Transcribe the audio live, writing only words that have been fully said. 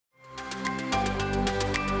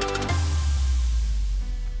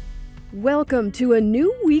Welcome to a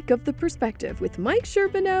new week of The Perspective with Mike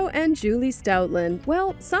Sherbino and Julie Stautland.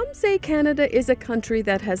 Well, some say Canada is a country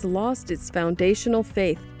that has lost its foundational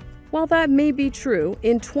faith. While that may be true,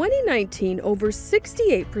 in 2019, over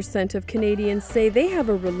 68% of Canadians say they have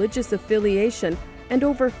a religious affiliation, and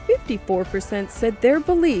over 54% said their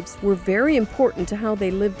beliefs were very important to how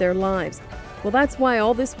they live their lives. Well, that's why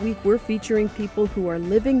all this week we're featuring people who are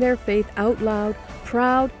living their faith out loud,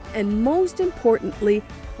 proud, and most importantly,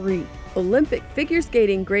 free. Olympic figure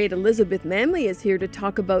skating great Elizabeth Manley is here to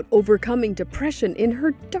talk about overcoming depression in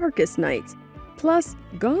her darkest nights. Plus,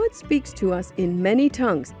 God speaks to us in many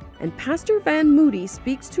tongues, and Pastor Van Moody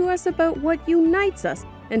speaks to us about what unites us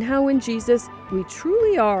and how in Jesus we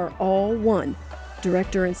truly are all one.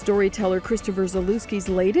 Director and storyteller Christopher Zaluski's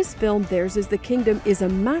latest film, Theirs is the Kingdom, is a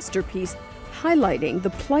masterpiece highlighting the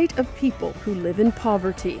plight of people who live in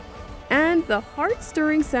poverty. And the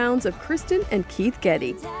heart-stirring sounds of Kristen and Keith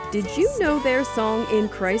Getty. Did you know their song In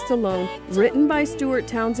Christ Alone, written by Stuart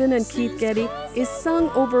Townsend and Keith Getty, is sung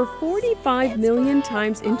over 45 million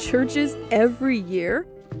times in churches every year?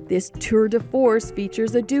 This tour de force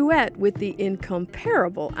features a duet with the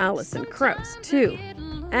incomparable Alison Krauss, too.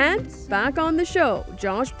 And back on the show,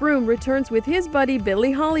 Josh Broome returns with his buddy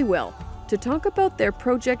Billy Hollywell to talk about their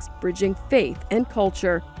projects bridging faith and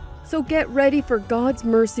culture. So get ready for God's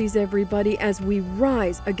mercies, everybody, as we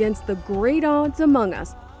rise against the great odds among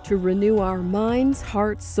us to renew our minds,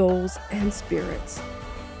 hearts, souls, and spirits.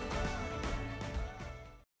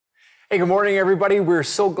 Hey, good morning, everybody. We're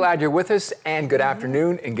so glad you're with us, and good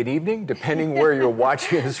afternoon and good evening, depending where you're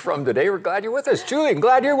watching us from today. We're glad you're with us. Julie, I'm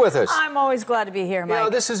glad you're with us. I'm always glad to be here, Mike. You know,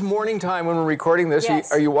 this is morning time when we're recording this.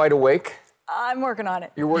 Yes. Are you wide awake? I'm working on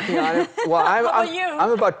it. You're working on it? Well,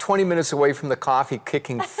 I'm about 20 minutes away from the coffee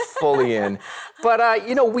kicking fully in. But,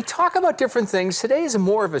 you know, we talk about different things. Today is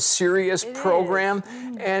more of a serious program.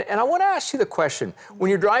 And I want to ask you the question. When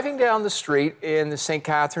you're driving down the street in the St.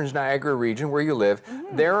 Catharines, Niagara region where you live,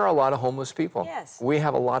 there are a lot of homeless people. Yes. We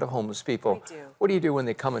have a lot of homeless people. We do. What do you do when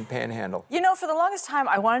they come and panhandle? You know, for the longest time,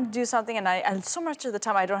 I wanted to do something, and so much of the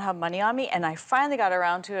time I don't have money on me, and I finally got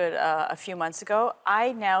around to it a few months ago.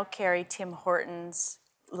 I now carry Tim Hortons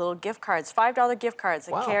little gift cards, $5 gift cards.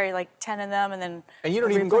 I carry like 10 of them, and then... And you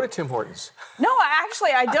don't even go to Tim Hortons? No,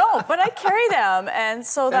 actually I don't, but I carry them, and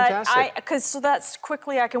so Fantastic. that's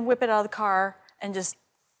quickly I can whip it out of the car and just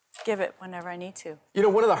give it whenever I need to. You know,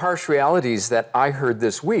 one of the harsh realities that I heard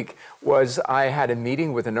this week was I had a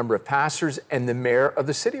meeting with a number of pastors, and the mayor of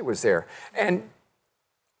the city was there. And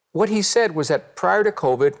what he said was that prior to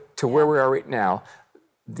COVID, to where we are right now,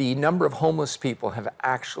 the number of homeless people have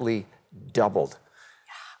actually doubled.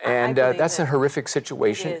 And that's a horrific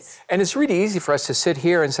situation. It is. And it's really easy for us to sit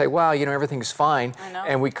here and say, well, you know, everything's fine. I know.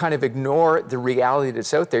 And we kind of ignore the reality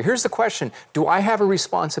that's out there. Here's the question. Do I have a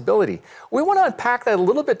responsibility? We want to unpack that a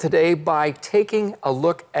little bit today by taking a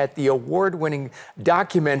look at the award-winning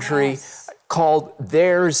documentary called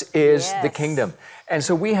Theirs is the Kingdom. And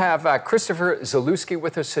so we have Christopher Zaluski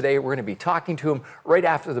with us today. We're going to be talking to him right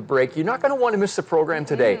after the break. You're not going to want to miss the program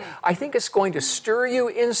today. I think it's going to stir you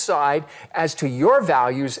inside as to your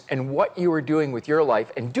values and what you are doing with your life.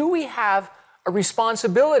 And do we have a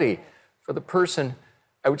responsibility for the person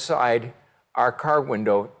outside our car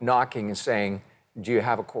window knocking and saying, do you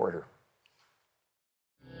have a quarter?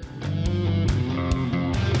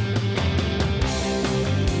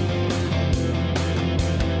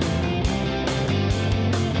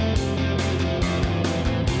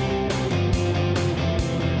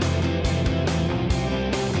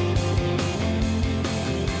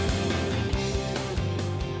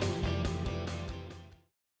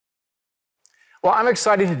 Well, I'm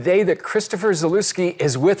excited today that Christopher Zaluski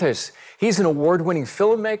is with us. He's an award-winning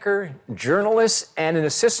filmmaker, journalist, and an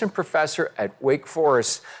assistant professor at Wake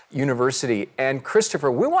Forest University. And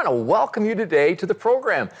Christopher, we want to welcome you today to the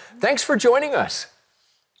program. Thanks for joining us.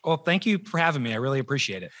 Well, thank you for having me. I really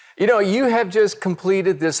appreciate it. You know, you have just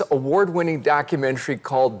completed this award-winning documentary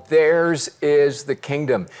called Theirs is the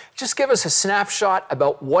Kingdom. Just give us a snapshot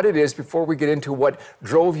about what it is before we get into what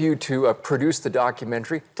drove you to produce the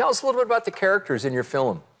documentary. Tell us a little bit about the characters in your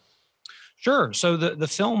film. Sure. So the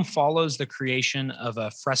film follows the creation of a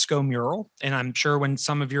fresco mural. And I'm sure when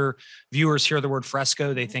some of your viewers hear the word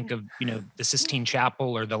fresco, they think of, you know, the Sistine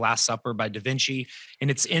Chapel or the Last Supper by Da Vinci. And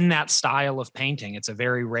it's in that style of painting. It's a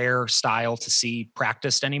very rare style to see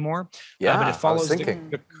practiced anymore. Yeah, but it follows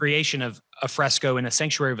the creation of a fresco in a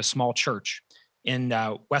sanctuary of a small church in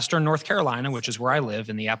Western North Carolina, which is where I live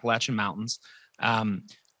in the Appalachian Mountains.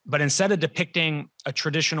 But instead of depicting a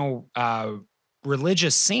traditional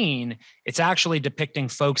religious scene, it's actually depicting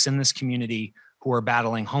folks in this community who are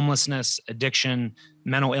battling homelessness, addiction,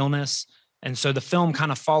 mental illness. And so the film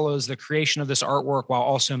kind of follows the creation of this artwork while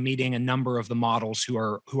also meeting a number of the models who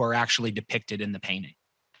are actually depicted in the painting.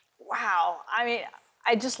 Wow. I mean,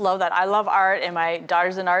 I just love that. I love art, and my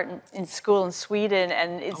daughter's in art in school in Sweden,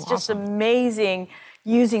 and it's just awesome. amazing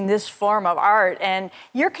using this form of art. And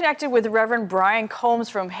you're connected with Reverend Brian Combs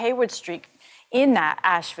from Haywood Street in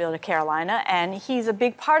Asheville, Carolina, and he's a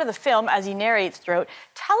big part of the film as he narrates throughout.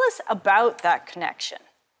 Tell us about that connection.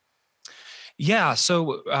 Yeah,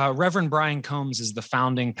 so Reverend Brian Combs is the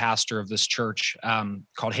founding pastor of this church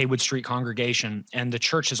called Haywood Street Congregation, and the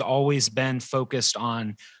church has always been focused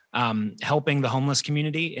on helping the homeless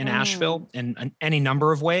community in Asheville in any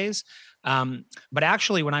number of ways. But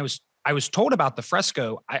actually, when I was told about the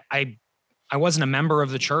fresco, I wasn't a member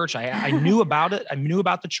of the church. I knew about it. I knew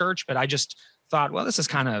about the church, but I just thought, well, this is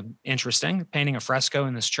kind of interesting, painting a fresco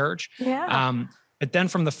in this church. Yeah. But then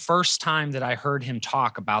from the first time that I heard him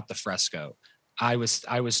talk about the fresco, I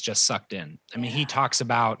was just sucked in. I mean, he talks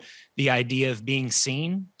about the idea of being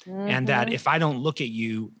seen, and that if I don't look at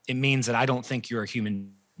you, it means that I don't think you're a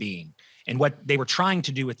human being. And what they were trying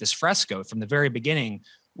to do with this fresco from the very beginning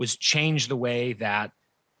was change the way that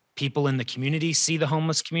people in the community see the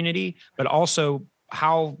homeless community, but also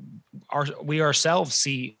how we ourselves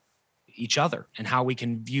see each other and how we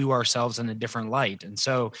can view ourselves in a different light. And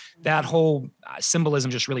so that whole symbolism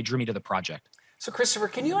just really drew me to the project. So Christopher,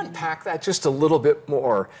 can you unpack that just a little bit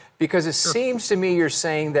more? Because it seems to me you're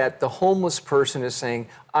saying that the homeless person is saying,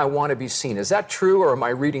 I want to be seen. Is that true, or am I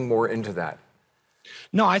reading more into that?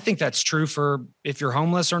 No, I think that's true for if you're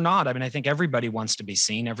homeless or not. I mean, I think everybody wants to be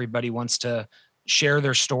seen. Everybody wants to share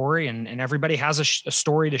their story, and everybody has a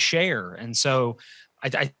story to share. And so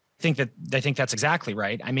I think that's exactly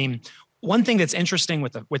right. I mean, one thing that's interesting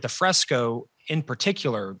with the fresco in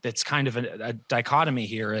particular, that's kind of a dichotomy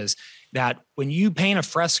here, is that when you paint a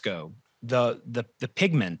fresco, the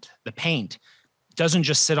pigment, the paint, doesn't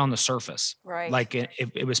just sit on the surface, right, like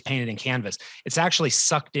it was painted in canvas. It's actually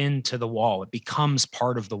sucked into the wall. It becomes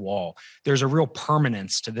part of the wall. There's a real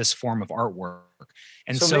permanence to this form of artwork.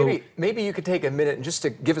 And so maybe you could take a minute and just to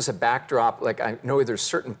give us a backdrop. Like, I know there's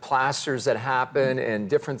certain plasters that happen and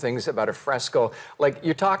different things about a fresco. Like,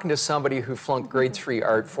 you're talking to somebody who flunked grade 3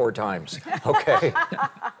 art 4 times, okay?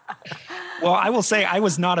 Well, I will say I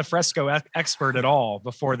was not a fresco expert at all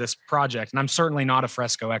before this project, and I'm certainly not a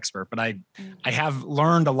fresco expert, but I have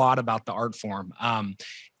learned a lot about the art form.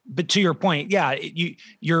 But to your point, yeah,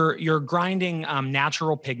 you're grinding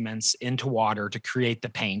natural pigments into water to create the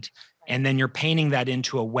paint, and then you're painting that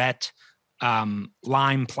into a wet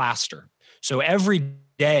lime plaster. So every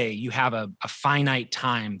day you have a finite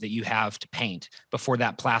time that you have to paint before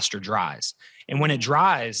that plaster dries. And when it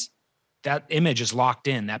dries, that image is locked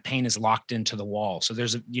in, that paint is locked into the wall. So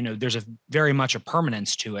there's a very much a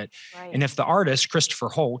permanence to it. Right. And if the artist, Christopher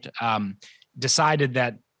Holt, decided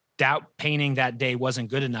that painting that day wasn't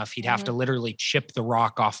good enough, he'd have to literally chip the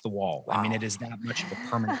rock off the wall. Wow. I mean, it is that much of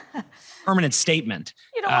a permanent statement.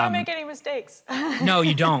 You don't want to make any mistakes. No,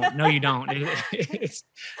 you don't. No, you don't.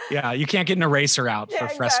 Yeah, you can't get an eraser out for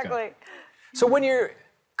fresco. Exactly. So when you're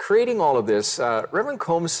creating all of this, Reverend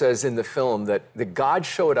Combs says in the film that God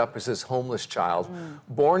showed up as this homeless child,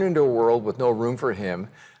 born into a world with no room for him.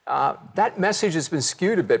 That message has been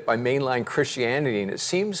skewed a bit by mainline Christianity, and it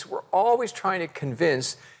seems we're always trying to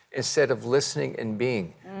convince instead of listening and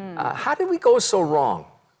being. How did we go so wrong?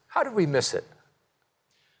 How did we miss it?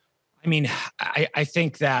 I mean, I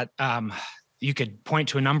think that you could point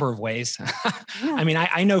to a number of ways. I mean,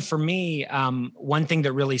 I know for me, one thing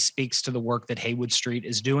that really speaks to the work that Haywood Street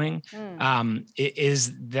is doing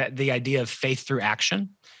is that the idea of faith through action.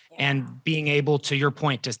 And being able, to your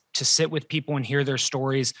point, to sit with people and hear their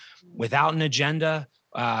stories without an agenda,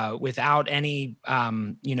 without any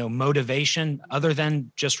motivation other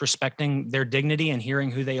than just respecting their dignity and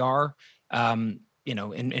hearing who they are, and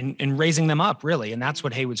raising them up, really. And that's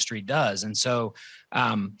what Haywood Street does. And so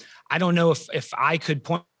I don't know if I could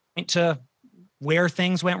point to where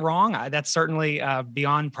things went wrong. That's certainly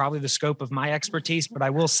beyond probably the scope of my expertise. But I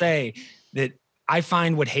will say that I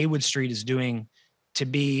find what Haywood Street is doing to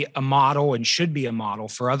be a model and should be a model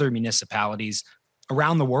for other municipalities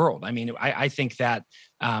around the world. I mean, I think that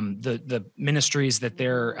the ministries that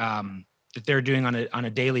they're doing on a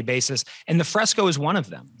daily basis, and the fresco is one of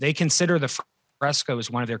them. They consider the fresco as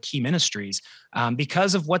one of their key ministries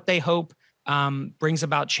because of what they hope brings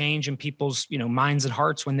about change in people's minds and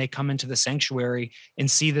hearts when they come into the sanctuary and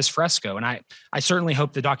see this fresco. And I certainly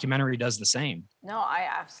hope the documentary does the same. No, I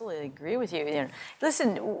absolutely agree with you.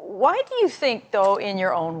 Listen, why do you think, though, in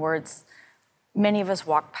your own words, many of us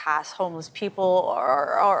walk past homeless people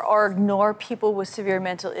or ignore people with severe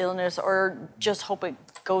mental illness or just hope it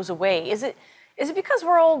goes away. Is it because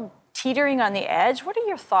we're all teetering on the edge? What are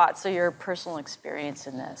your thoughts or your personal experience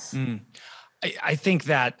in this? I think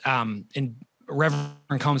that, and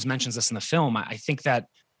Reverend Combs mentions this in the film, I think that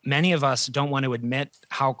many of us don't want to admit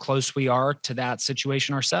how close we are to that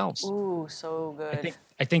situation ourselves. Ooh, so good.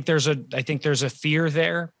 I think there's a fear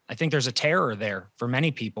there. I think there's a terror there for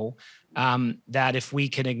many people, that if we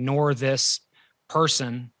can ignore this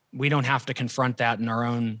person, we don't have to confront that in our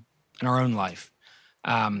own life.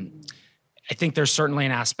 I think there's certainly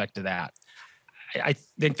an aspect to that. I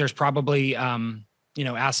think there's probably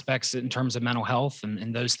aspects in terms of mental health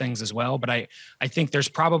and those things as well. But I think there's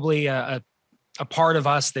probably a part of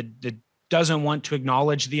us that doesn't want to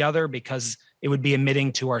acknowledge the other because it would be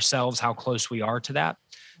admitting to ourselves how close we are to that.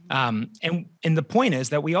 And the point is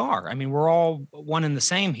that we are. I mean, we're all one and the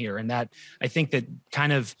same here. And that I think that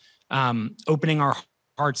kind of opening our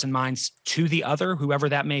hearts and minds to the other, whoever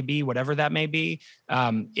that may be, whatever that may be,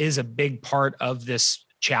 is a big part of this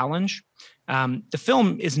challenge. The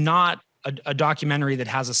film is not a documentary that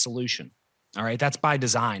has a solution. All right. That's by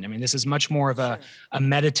design. I mean, this is much more of a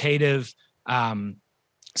meditative,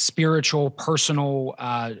 spiritual, personal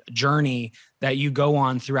journey that you go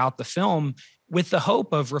on throughout the film with the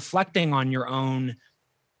hope of reflecting on your own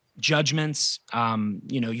judgments,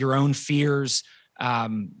 your own fears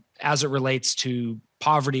as it relates to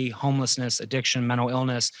poverty, homelessness, addiction, mental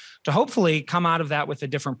illness, to hopefully come out of that with a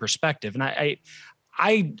different perspective. And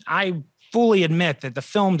I fully admit that the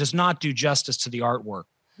film does not do justice to the artwork.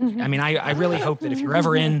 I mean, I really hope that if you're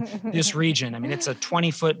ever in this region, I mean, it's a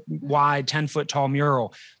 20-foot wide, 10-foot tall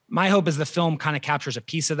mural. My hope is the film kind of captures a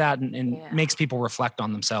piece of that and makes people reflect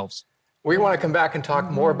on themselves. We want to come back and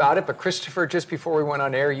talk more about it, but Christopher, just before we went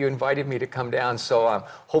on air, you invited me to come down, so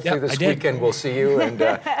hopefully this weekend we'll see you and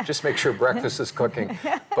just make sure breakfast is cooking.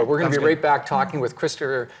 But we're going to be right back talking with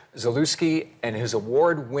Christopher Zaluski and his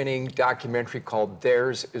award-winning documentary called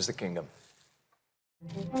Theirs is the Kingdom.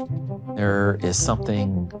 There is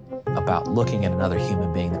something about looking at another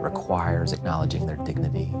human being that requires acknowledging their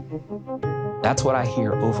dignity. That's what I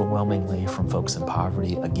hear overwhelmingly from folks in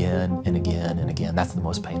poverty again and again and again. That's the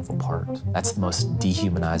most painful part. That's the most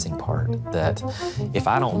dehumanizing part, that if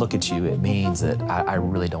I don't look at you, it means that I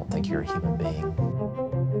really don't think you're a human being.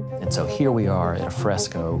 And so here we are at a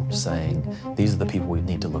fresco saying, these are the people we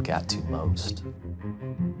need to look at to most.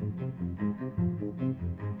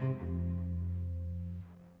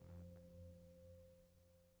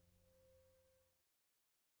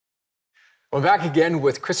 We're back again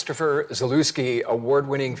with Christopher Zaluski,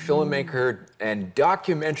 award-winning filmmaker and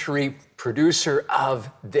documentary producer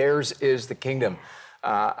of Theirs is the Kingdom.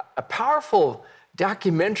 A powerful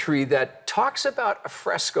documentary that talks about a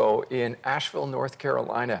fresco in Asheville, North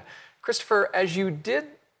Carolina. Christopher, as you did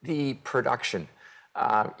the production,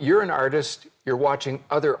 you're an artist, you're watching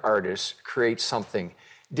other artists create something.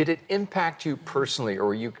 Did it impact you personally, or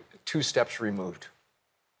were you two steps removed?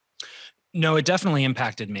 No, it definitely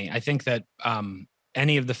impacted me. I think that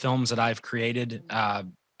any of the films that I've created, I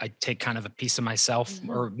take kind of a piece of myself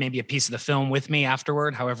or maybe a piece of the film with me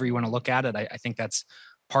afterward, however you want to look at it. I think that's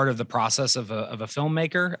part of the process of a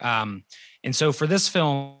filmmaker. And so for this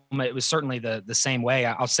film, it was certainly the same way.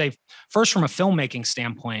 I'll say first from a filmmaking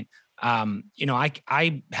standpoint,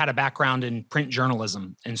 I had a background in print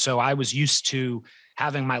journalism. And so I was used to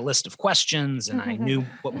having my list of questions and I knew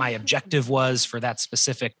what my objective was for that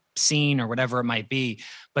specific scene or whatever it might be.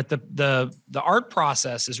 But the art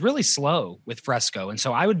process is really slow with fresco. And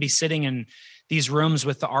so I would be sitting in these rooms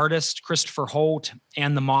with the artist, Christopher Holt,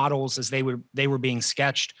 and the models as they were being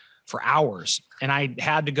sketched for hours. And I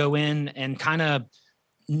had to go in and kind of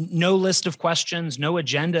no list of questions, no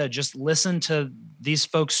agenda, just listen to these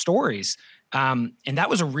folks' stories. And that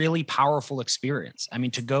was a really powerful experience. I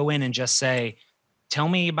mean, to go in and just say, tell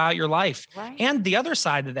me about your life. Right. And the other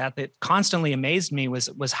side of that constantly amazed me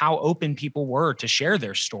was how open people were to share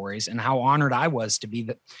their stories and how honored I was to be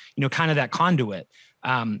kind of that conduit.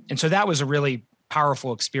 And so that was a really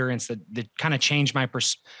powerful experience that kind of changed my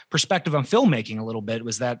perspective on filmmaking a little bit,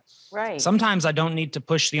 was that sometimes I don't need to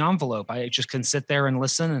push the envelope. I just can sit there and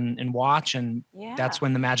listen and watch. And that's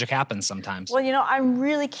when the magic happens sometimes. Well, I'm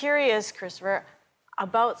really curious, Christopher,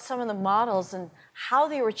 about some of the models and how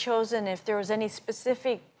they were chosen, if there was any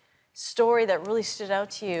specific story that really stood out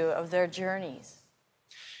to you of their journeys.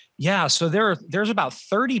 Yeah, so there's about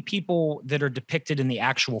 30 people that are depicted in the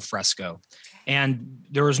actual fresco. And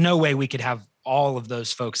there was no way we could have all of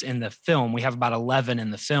those folks in the film. We have about 11 in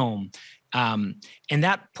the film. And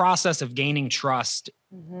that process of gaining trust,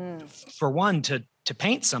 for one, to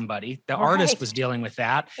paint somebody, the artist was dealing with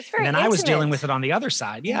that. And then I was dealing with it on the other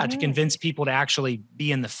side. Yeah. To convince people to actually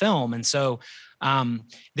be in the film. And so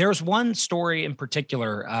there's one story in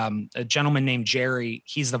particular, a gentleman named Jerry.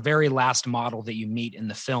 He's the very last model that you meet in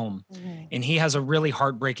the film. And he has a really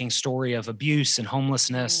heartbreaking story of abuse and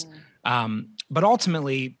homelessness, but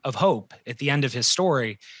ultimately of hope at the end of his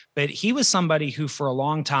story. But he was somebody who for a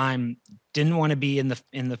long time didn't want to be in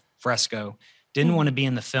the fresco, didn't want to be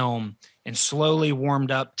in the film, and slowly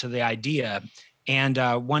warmed up to the idea. And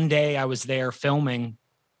one day I was there filming,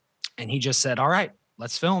 and he just said, "All right,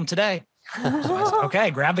 let's film today." So I said,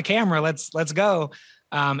 "Okay, grab the camera, let's go."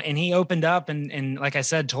 And he opened up and like I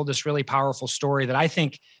said, told this really powerful story that I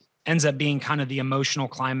think ends up being kind of the emotional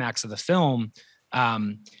climax of the film.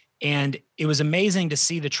 And it was amazing to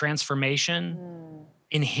see the transformation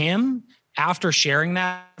in him after sharing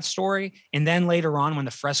that story. And then later on, when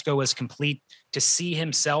the fresco was complete, to see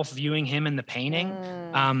himself viewing him in the painting,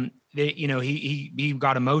 he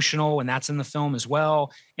got emotional, and that's in the film as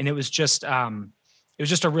well. And it was just a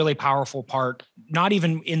really powerful part, not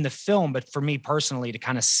even in the film, but for me personally, to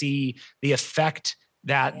kind of see the effect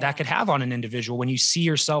that could have on an individual when you see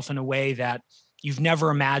yourself in a way that you've never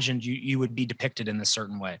imagined you would be depicted in this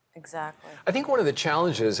certain way. Exactly. I think one of the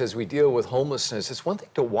challenges as we deal with homelessness, it's one thing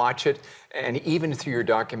to watch it, and even through your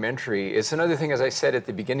documentary, it's another thing, as I said at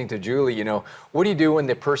the beginning to Julie, what do you do when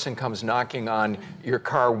the person comes knocking on your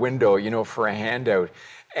car window, for a handout?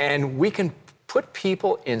 And we can put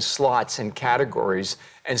people in slots and categories,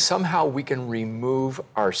 and somehow we can remove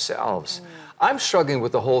ourselves. I'm struggling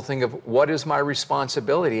with the whole thing of what is my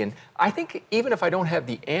responsibility? And I think even if I don't have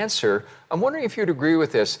the answer, I'm wondering if you'd agree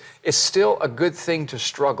with this, it's still a good thing to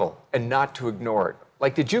struggle and not to ignore it.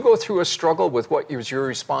 Like, did you go through a struggle with what was your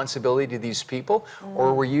responsibility to these people?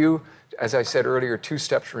 Or were you, as I said earlier, 2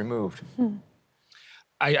 steps removed?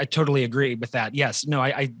 I totally agree with that. Yes. No,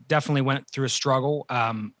 I definitely went through a struggle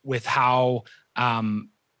with how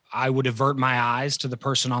I would avert my eyes to the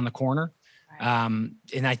person on the corner.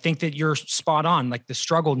 And I think that you're spot on. Like, the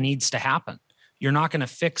struggle needs to happen. You're not going to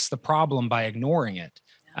fix the problem by ignoring it.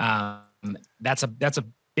 That's a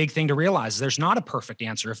big thing to realize. There's not a perfect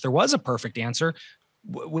answer. If there was a perfect answer,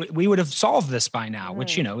 we would have solved this by now,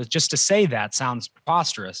 which, just to say that sounds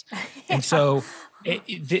preposterous. And so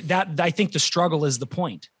I think the struggle is the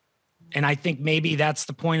point. And I think maybe that's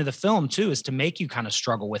the point of the film too, is to make you kind of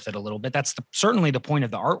struggle with it a little bit. That's certainly the point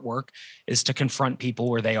of the artwork, is to confront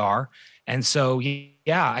people where they are. And so,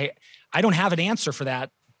 I don't have an answer for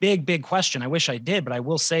that big question. I wish I did, but I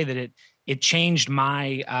will say that it changed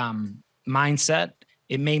my mindset.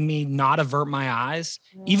 It made me not avert my eyes,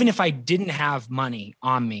 even if I didn't have money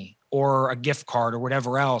on me or a gift card or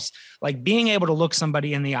whatever else. Like, being able to look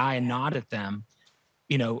somebody in the eye and nod at them.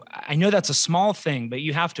 I know that's a small thing, but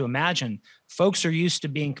you have to imagine folks are used to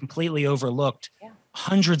being completely overlooked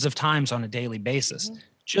hundreds of times on a daily basis.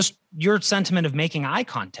 Just your sentiment of making eye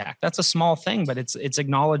contact, that's a small thing, but it's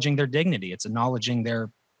acknowledging their dignity. It's acknowledging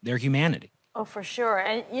their humanity. Oh, for sure.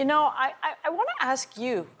 And, I want to ask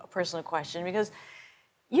you a personal question, because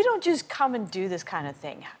you don't just come and do this kind of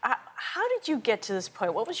thing. How did you get to this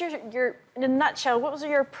point? What was your, in a nutshell, what was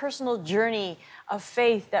your personal journey of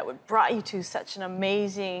faith that brought you to such an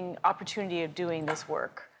amazing opportunity of doing this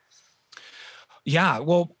work? Yeah,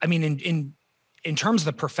 well, I mean, in terms of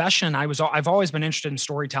the profession, I've always been interested in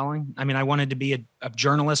storytelling. I mean, I wanted to be a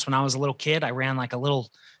journalist when I was a little kid. I ran like a little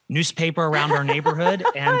newspaper around our neighborhood.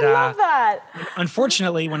 And I love that.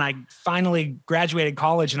 Unfortunately, when I finally graduated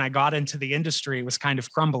college and I got into the industry, it was kind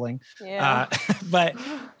of crumbling. Yeah. But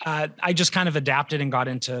I just kind of adapted and got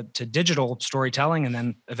into digital storytelling, and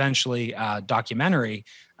then eventually documentary.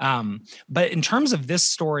 But in terms of this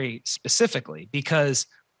story specifically, because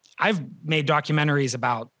I've made documentaries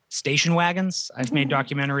about station wagons. I've made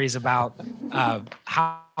documentaries about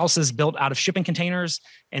houses built out of shipping containers.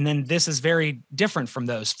 And then this is very different from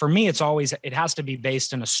those. For me, it has to be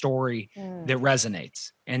based in a story that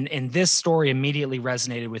resonates. And this story immediately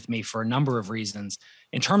resonated with me for a number of reasons.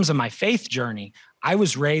 In terms of my faith journey, I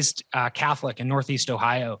was raised Catholic in Northeast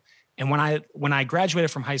Ohio. And when I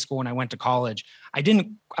graduated from high school and I went to college,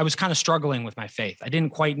 I was kind of struggling with my faith. I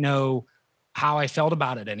didn't quite know how I felt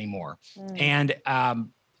about it anymore. And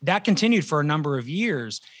that continued for a number of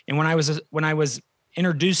years. And when I was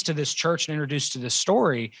introduced to this church and introduced to this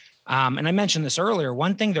story, and I mentioned this earlier,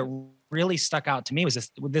 one thing that really stuck out to me was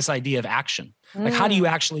this idea of action. Like, how do you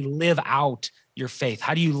actually live out your faith?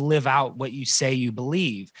 How do you live out what you say you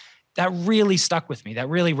believe? That really stuck with me. That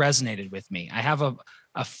really resonated with me. I have a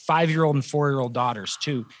 5-year-old and 4-year-old daughters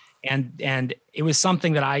too. And it was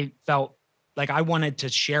something that I felt like I wanted to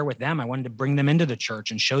share with them. I wanted to bring them into the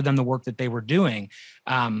church and show them the work that they were doing.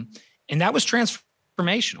 And that was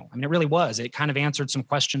transformational. I mean, it really was. It kind of answered some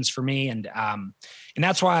questions for me. And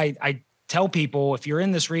that's why I tell people, if you're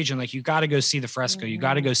in this region, like you got to go see the fresco, you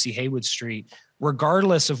got to go see Haywood Street,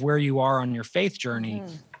 regardless of where you are on your faith journey.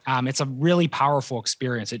 It's a really powerful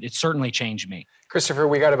experience. It certainly changed me. Christopher,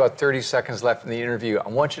 we got about 30 seconds left in the interview. I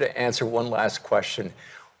want you to answer one last question.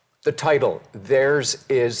 The title, Theirs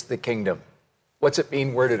is the Kingdom. What's it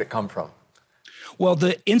mean? Where did it come from? Well,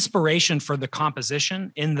 the inspiration for the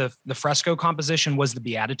composition in the fresco composition was the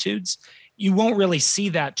Beatitudes. You won't really see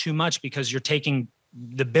that too much because you're taking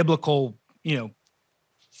the biblical,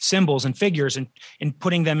 symbols and figures and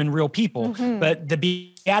putting them in real people. But the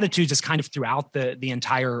Beatitudes is kind of throughout the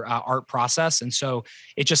entire art process. And so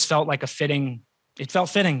it just felt like it felt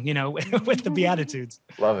fitting, with the Beatitudes.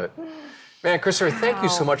 Love it. Man, Christopher, thank you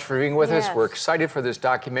so much for being with us. We're excited for this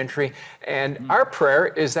documentary. And our prayer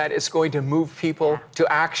is that it's going to move people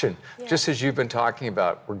to action, just as you've been talking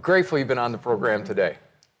about. We're grateful you've been on the program today.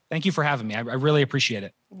 Thank you for having me. I really appreciate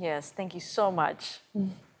it. Yes, thank you so much.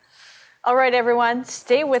 All right, everyone,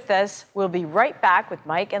 stay with us. We'll be right back with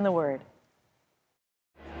Mike and the Word.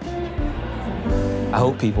 I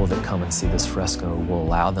hope people that come and see this fresco will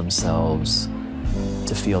allow themselves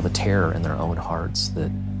to feel the terror in their own hearts,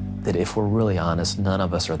 that if we're really honest, none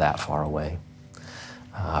of us are that far away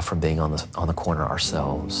from being on the corner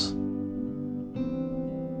ourselves.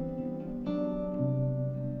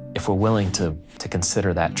 If we're willing to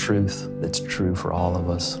consider that truth that's true for all of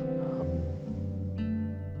us,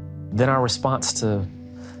 then our response to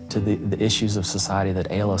the issues of society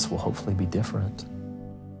that ail us will hopefully be different.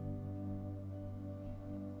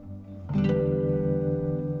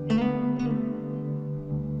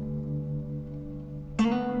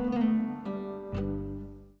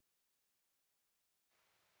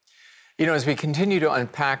 As we continue to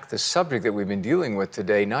unpack the subject that we've been dealing with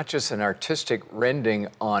today, not just an artistic rendering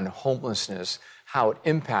on homelessness, how it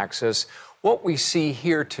impacts us, what we see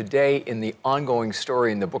here today in the ongoing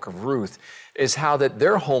story in the book of Ruth is how that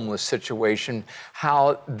their homeless situation,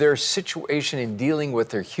 how their situation in dealing with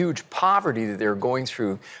their huge poverty that they're going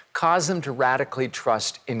through, caused them to radically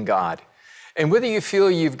trust in God. And whether you feel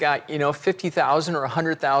you've got, 50,000 or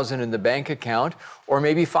 100,000 in the bank account, or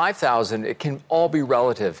maybe 5,000, it can all be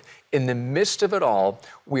relative. In the midst of it all,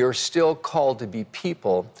 we are still called to be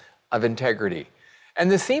people of integrity. And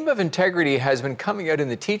the theme of integrity has been coming out in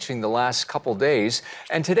the teaching the last couple days.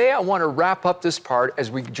 And today I want to wrap up this part as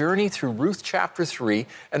we journey through Ruth chapter 3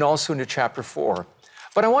 and also into chapter 4.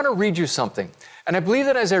 But I want to read you something. And I believe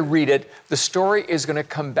that as I read it, the story is going to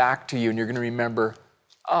come back to you and you're going to remember,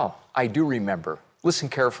 oh, I do remember. Listen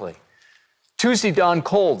carefully. Tuesday dawned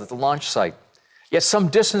cold at the launch site. Yet some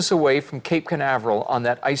distance away from Cape Canaveral on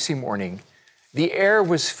that icy morning, the air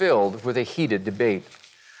was filled with a heated debate.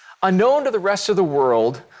 Unknown to the rest of the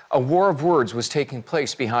world, a war of words was taking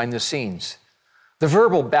place behind the scenes. The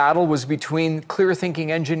verbal battle was between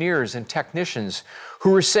clear-thinking engineers and technicians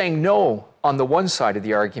who were saying no on the one side of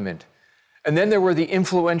the argument. And then there were the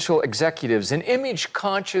influential executives and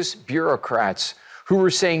image-conscious bureaucrats who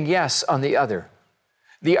were saying yes on the other.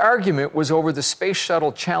 The argument was over the Space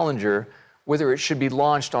Shuttle Challenger, whether it should be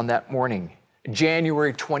launched on that morning,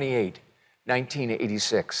 January 28,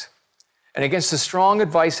 1986. And against the strong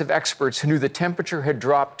advice of experts who knew the temperature had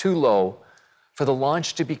dropped too low for the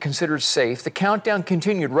launch to be considered safe, the countdown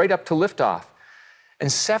continued right up to liftoff.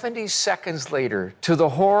 And 70 seconds later, to the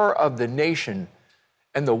horror of the nation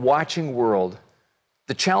and the watching world,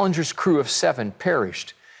 the Challenger's crew of 7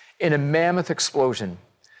 perished in a mammoth explosion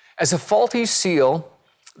as a faulty seal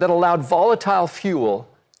that allowed volatile fuel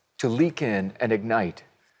to leak in and ignite.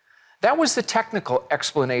 That was the technical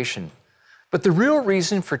explanation. But the real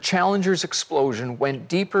reason for Challenger's explosion went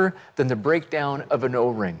deeper than the breakdown of an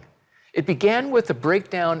O-ring. It began with the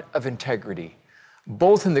breakdown of integrity,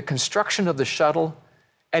 both in the construction of the shuttle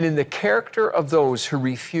and in the character of those who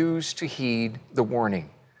refused to heed the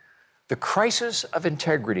warning. The crisis of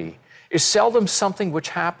integrity is seldom something which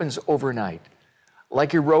happens overnight.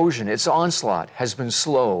 Like erosion, its onslaught has been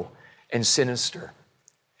slow and sinister.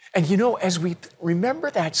 And as we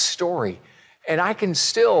remember that story, and I can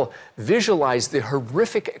still visualize the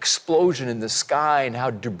horrific explosion in the sky and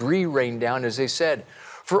how debris rained down, as they said,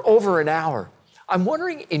 for over an hour. I'm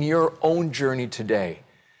wondering, in your own journey today,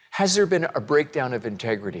 has there been a breakdown of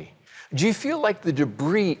integrity? Do you feel like the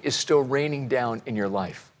debris is still raining down in your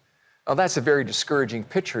life? Now, that's a very discouraging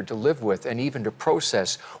picture to live with and even to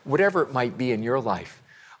process, whatever it might be in your life.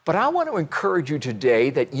 But I want to encourage you today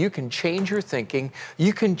that you can change your thinking,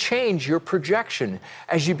 you can change your projection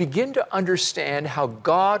as you begin to understand how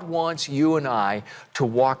God wants you and I to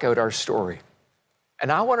walk out our story.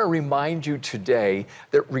 And I want to remind you today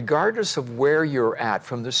that regardless of where you're at,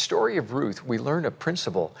 from the story of Ruth, we learn a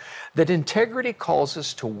principle that integrity calls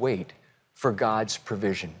us to wait for God's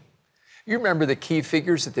provision. You remember the key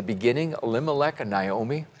figures at the beginning, Elimelech and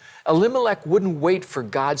Naomi? Elimelech wouldn't wait for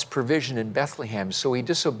God's provision in Bethlehem, so he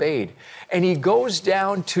disobeyed. And he goes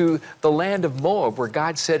down to the land of Moab where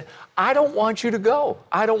God said, I don't want you to go.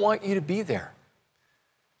 I don't want you to be there.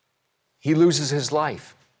 He loses his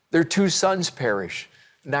life. Their 2 sons perish.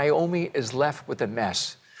 Naomi is left with a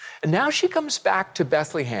mess. And now she comes back to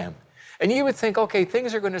Bethlehem. And you would think, okay,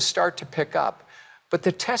 things are going to start to pick up. But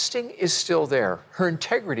the testing is still there. Her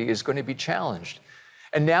integrity is going to be challenged.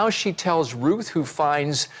 And now she tells Ruth, who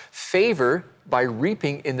finds favor by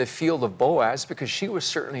reaping in the field of Boaz, because she was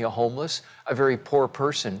certainly a homeless, a very poor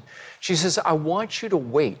person. She says, I want you to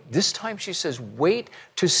wait. This time she says, wait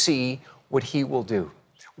to see what he will do.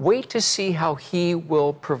 Wait to see how he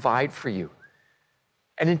will provide for you.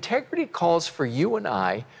 And integrity calls for you and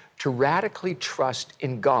I to radically trust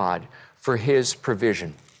in God for his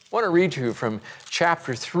provision. I want to read to you from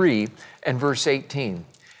chapter 3 and verse 18.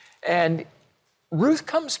 And Ruth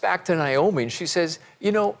comes back to Naomi and she says,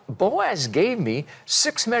 you know, Boaz gave me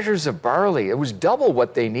 6 measures of barley. It was double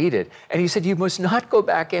what they needed. And he said, you must not go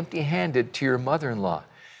back empty-handed to your mother-in-law.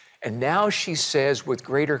 And now she says with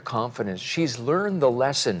greater confidence, she's learned the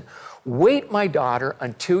lesson. Wait, my daughter,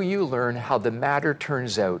 until you learn how the matter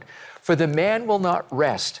turns out. For the man will not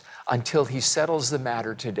rest until he settles the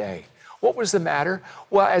matter today. What was the matter?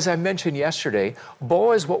 Well, as I mentioned yesterday,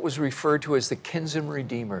 Boaz, what was referred to as the kinsman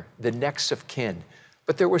redeemer, the next of kin.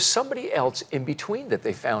 But there was somebody else in between that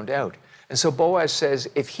they found out. And so Boaz says,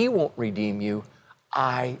 if he won't redeem you,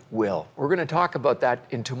 I will. We're going to talk about that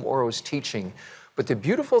in tomorrow's teaching. But the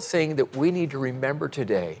beautiful thing that we need to remember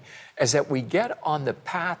today is that we get on the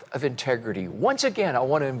path of integrity. Once again, I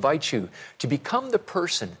want to invite you to become the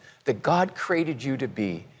person that God created you to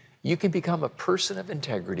be. You can become a person of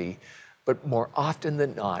integrity. But more often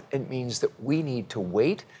than not, it means that we need to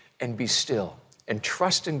wait and be still and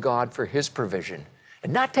trust in God for his provision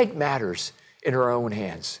and not take matters in our own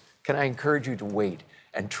hands. Can I encourage you to wait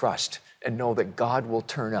and trust and know that God will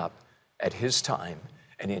turn up at his time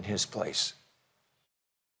and in his place?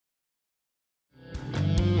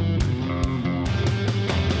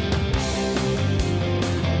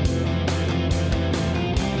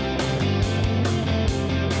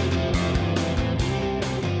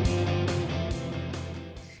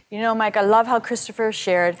 You know, Mike, I love how Christopher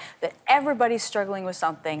shared that everybody's struggling with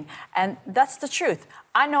something, and that's the truth.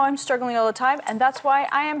 I know I'm struggling all the time, and that's why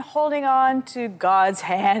I am holding on to God's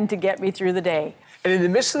hand to get me through the day. And in the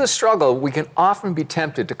midst of the struggle, we can often be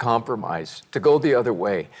tempted to compromise, to go the other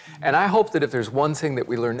way. And I hope that if there's one thing that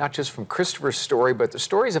we learn, not just from Christopher's story, but the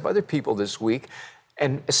stories of other people this week,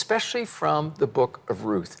 and especially from the book of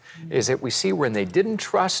Ruth, is that we see when they didn't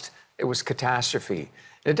trust, it was catastrophe.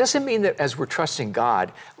 And it doesn't mean that as we're trusting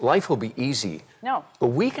God, life will be easy. No. But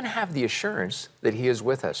we can have the assurance that he is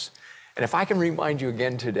with us. And if I can remind you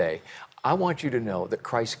again today, I want you to know that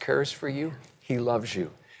Christ cares for you, he loves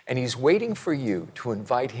you, and he's waiting for you to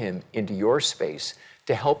invite him into your space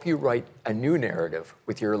to help you write a new narrative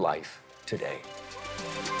with your life today.